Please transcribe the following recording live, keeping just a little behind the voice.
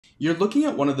You're looking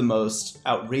at one of the most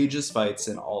outrageous fights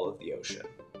in all of the ocean.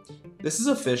 This is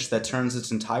a fish that turns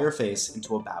its entire face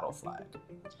into a battle flag.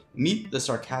 Meet the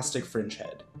sarcastic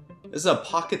fringehead. This is a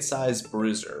pocket-sized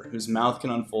bruiser whose mouth can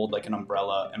unfold like an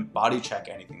umbrella and body check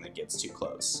anything that gets too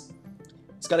close.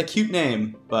 It's got a cute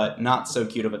name, but not so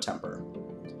cute of a temper.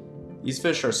 These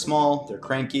fish are small, they're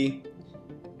cranky,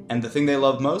 and the thing they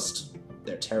love most?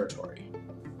 Their territory.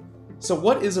 So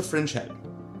what is a fringehead?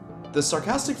 The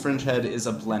sarcastic fringehead is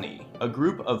a blenny, a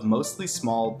group of mostly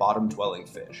small bottom-dwelling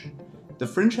fish. The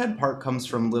fringehead part comes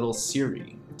from little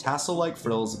cirri, tassel-like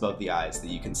frills above the eyes that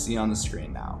you can see on the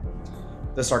screen now.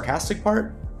 The sarcastic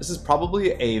part? This is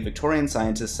probably a Victorian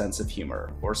scientist's sense of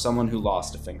humor, or someone who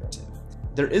lost a fingertip.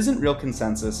 There isn't real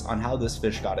consensus on how this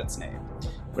fish got its name,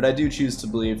 but I do choose to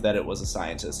believe that it was a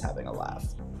scientist having a laugh.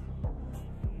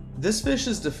 This fish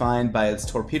is defined by its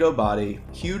torpedo body,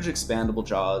 huge expandable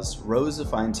jaws, rows of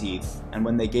fine teeth, and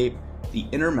when they gape, the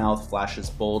inner mouth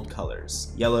flashes bold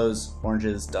colors: yellows,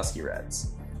 oranges, dusky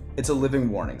reds. It's a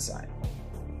living warning sign.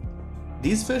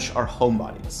 These fish are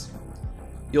homebodies.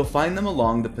 You'll find them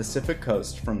along the Pacific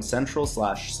coast from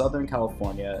central/southern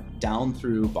California down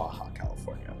through Baja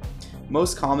California,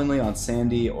 most commonly on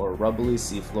sandy or rubbly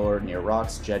seafloor near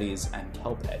rocks, jetties, and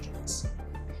kelp edges.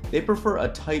 They prefer a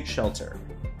tight shelter.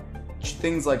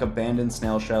 Things like abandoned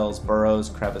snail shells, burrows,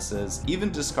 crevices,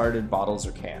 even discarded bottles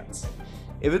or cans.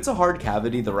 If it's a hard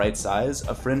cavity the right size,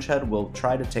 a fringehead will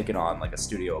try to take it on like a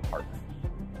studio apartment.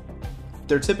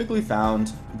 They're typically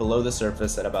found below the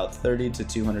surface at about 30 to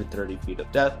 230 feet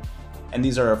of depth, and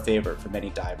these are a favorite for many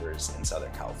divers in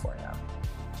Southern California.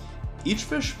 Each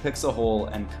fish picks a hole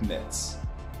and commits.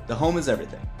 The home is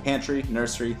everything: pantry,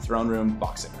 nursery, throne room,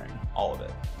 boxing ring, all of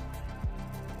it.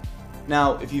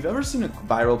 Now, if you've ever seen a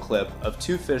viral clip of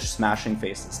two fish smashing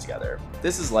faces together,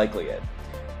 this is likely it.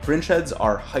 Fringeheads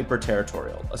are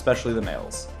hyper-territorial, especially the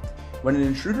males. When an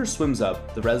intruder swims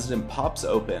up, the resident pops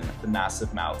open the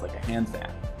massive mouth like a hand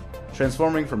fan,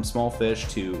 transforming from small fish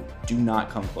to "do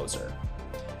not come closer."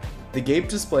 The gape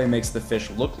display makes the fish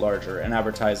look larger and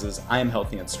advertises, "I am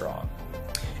healthy and strong."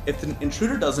 If the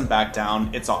intruder doesn't back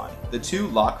down, it's on. The two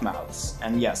lock mouths,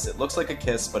 and yes, it looks like a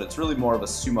kiss, but it's really more of a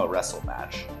sumo wrestle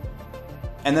match.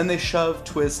 And then they shove,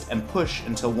 twist, and push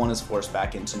until one is forced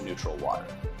back into neutral water.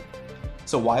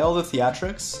 So why all the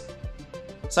theatrics?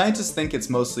 Scientists think it's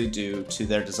mostly due to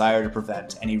their desire to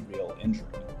prevent any real injury.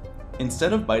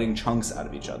 Instead of biting chunks out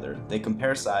of each other, they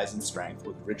compare size and strength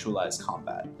with ritualized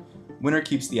combat. Winner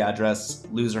keeps the address,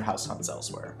 loser house hunts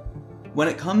elsewhere. When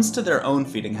it comes to their own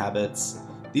feeding habits,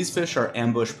 these fish are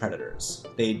ambush predators.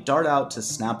 They dart out to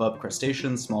snap up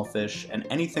crustaceans, small fish, and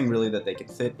anything really that they can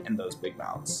fit in those big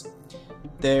mouths.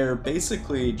 They're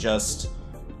basically just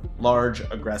large,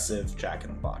 aggressive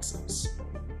jack-in-the-boxes.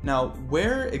 Now,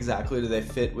 where exactly do they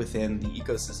fit within the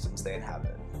ecosystems they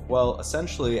inhabit? Well,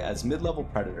 essentially, as mid-level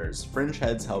predators,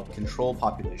 fringeheads help control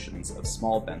populations of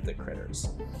small benthic critters.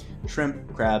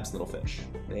 Shrimp, crabs, little fish.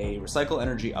 They recycle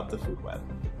energy up the food web.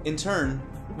 In turn,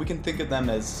 we can think of them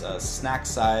as a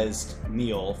snack-sized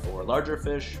meal for larger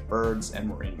fish, birds, and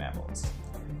marine mammals.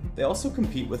 They also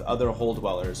compete with other hole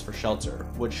dwellers for shelter,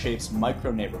 which shapes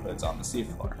micro-neighborhoods on the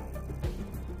seafloor.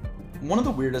 One of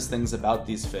the weirdest things about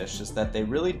these fish is that they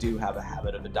really do have a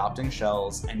habit of adopting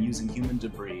shells and using human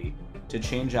debris to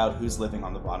change out who's living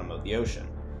on the bottom of the ocean.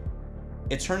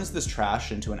 It turns this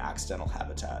trash into an accidental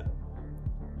habitat.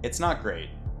 It's not great.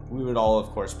 We would all,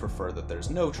 of course, prefer that there's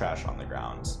no trash on the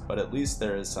ground, but at least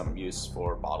there is some use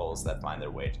for bottles that find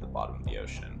their way to the bottom of the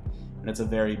ocean, and it's a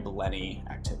very blenny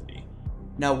activity.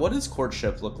 Now, what does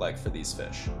courtship look like for these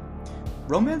fish?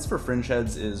 Romance for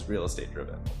fringeheads is real estate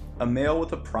driven. A male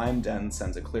with a prime den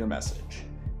sends a clear message: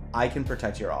 I can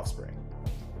protect your offspring.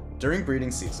 During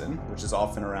breeding season, which is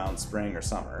often around spring or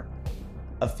summer,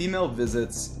 a female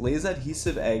visits, lays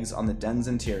adhesive eggs on the den's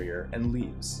interior, and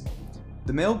leaves.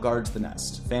 The male guards the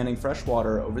nest, fanning fresh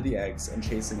water over the eggs and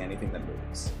chasing anything that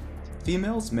moves.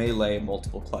 Females may lay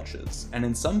multiple clutches, and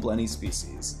in some blenny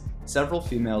species, several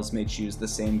females may choose the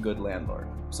same good landlord,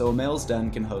 so a male's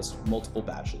den can host multiple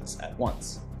batches at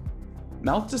once.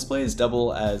 Mouth displays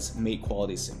double as mate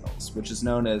quality signals, which is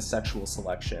known as sexual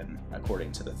selection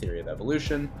according to the theory of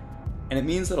evolution, and it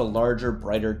means that a larger,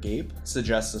 brighter gape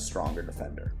suggests a stronger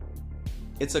defender.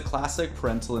 It's a classic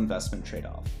parental investment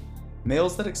trade-off.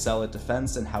 Males that excel at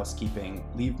defense and housekeeping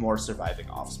leave more surviving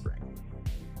offspring.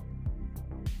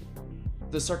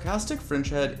 The sarcastic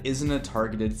fringehead isn't a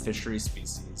targeted fishery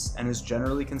species and is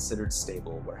generally considered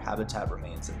stable where habitat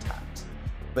remains intact.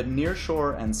 But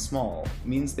nearshore and small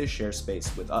means they share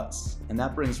space with us, and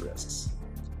that brings risks.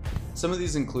 Some of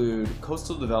these include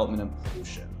coastal development and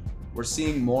pollution. we're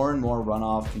seeing more and more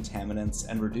runoff, contaminants,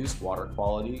 and reduced water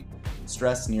quality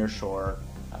stress nearshore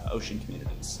ocean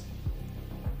communities.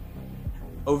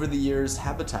 Over the years,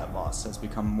 habitat loss has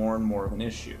become more and more of an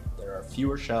issue. There are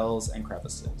fewer shells and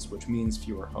crevices, which means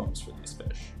fewer homes for these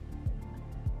fish.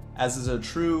 As is a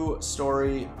true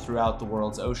story throughout the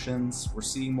world's oceans, we're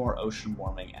seeing more ocean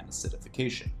warming and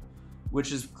acidification,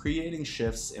 which is creating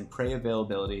shifts in prey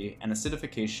availability, and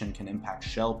acidification can impact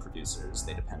shell producers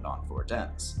they depend on for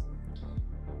dens.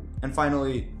 And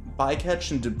finally,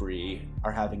 bycatch and debris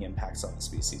are having impacts on the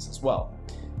species as well.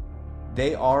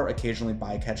 They are occasionally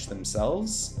bycatch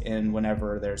themselves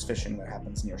whenever there's fishing that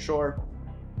happens near shore,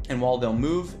 and while they'll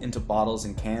move into bottles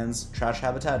and cans, trash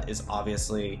habitat is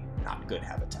obviously not good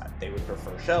habitat. They would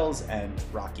prefer shells and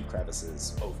rocky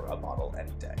crevices over a bottle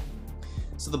any day.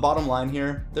 So the bottom line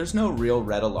here, there's no real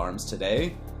red alarms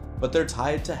today, but they're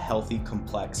tied to healthy,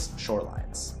 complex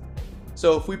shorelines.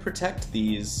 So if we protect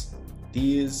these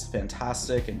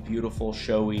fantastic and beautiful,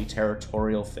 showy,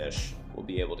 territorial fish will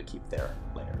be able to keep their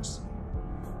layers.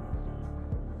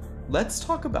 Let's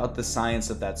talk about the science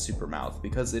of that supermouth,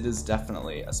 because it is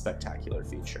definitely a spectacular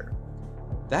feature.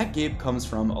 That gape comes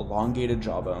from elongated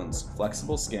jawbones,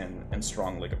 flexible skin, and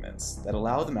strong ligaments that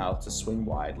allow the mouth to swing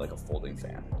wide like a folding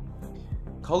fan.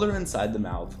 Color inside the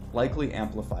mouth likely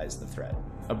amplifies the threat.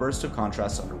 A burst of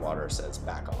contrast underwater says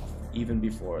back off, even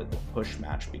before the push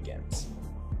match begins.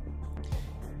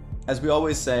 As we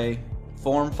always say,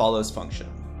 form follows function.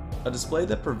 A display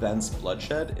that prevents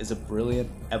bloodshed is a brilliant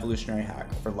evolutionary hack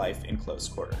for life in close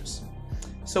quarters.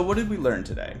 So what did we learn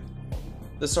today?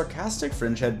 The sarcastic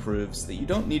fringehead proves that you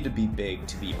don't need to be big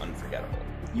to be unforgettable.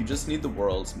 You just need the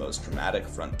world's most dramatic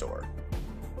front door.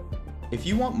 If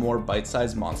you want more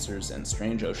bite-sized monsters and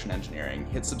strange ocean engineering,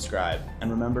 hit subscribe,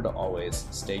 and remember to always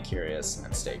stay curious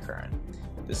and stay current.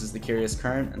 This is The Curious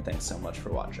Current, and thanks so much for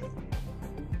watching.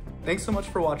 Thanks so much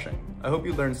for watching. I hope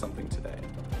you learned something today.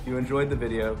 If you enjoyed the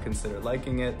video, consider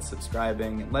liking it,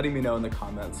 subscribing, and letting me know in the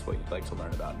comments what you'd like to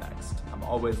learn about next. I'm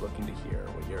always looking to hear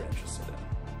what you're interested in.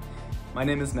 My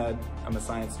name is Ned, I'm a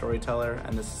science storyteller,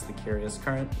 and this is The Curious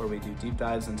Current, where we do deep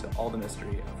dives into all the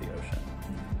mystery of the ocean.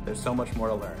 There's so much more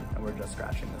to learn, and we're just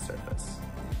scratching the surface.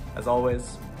 As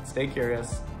always, stay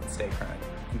curious and stay current,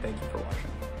 and thank you for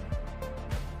watching.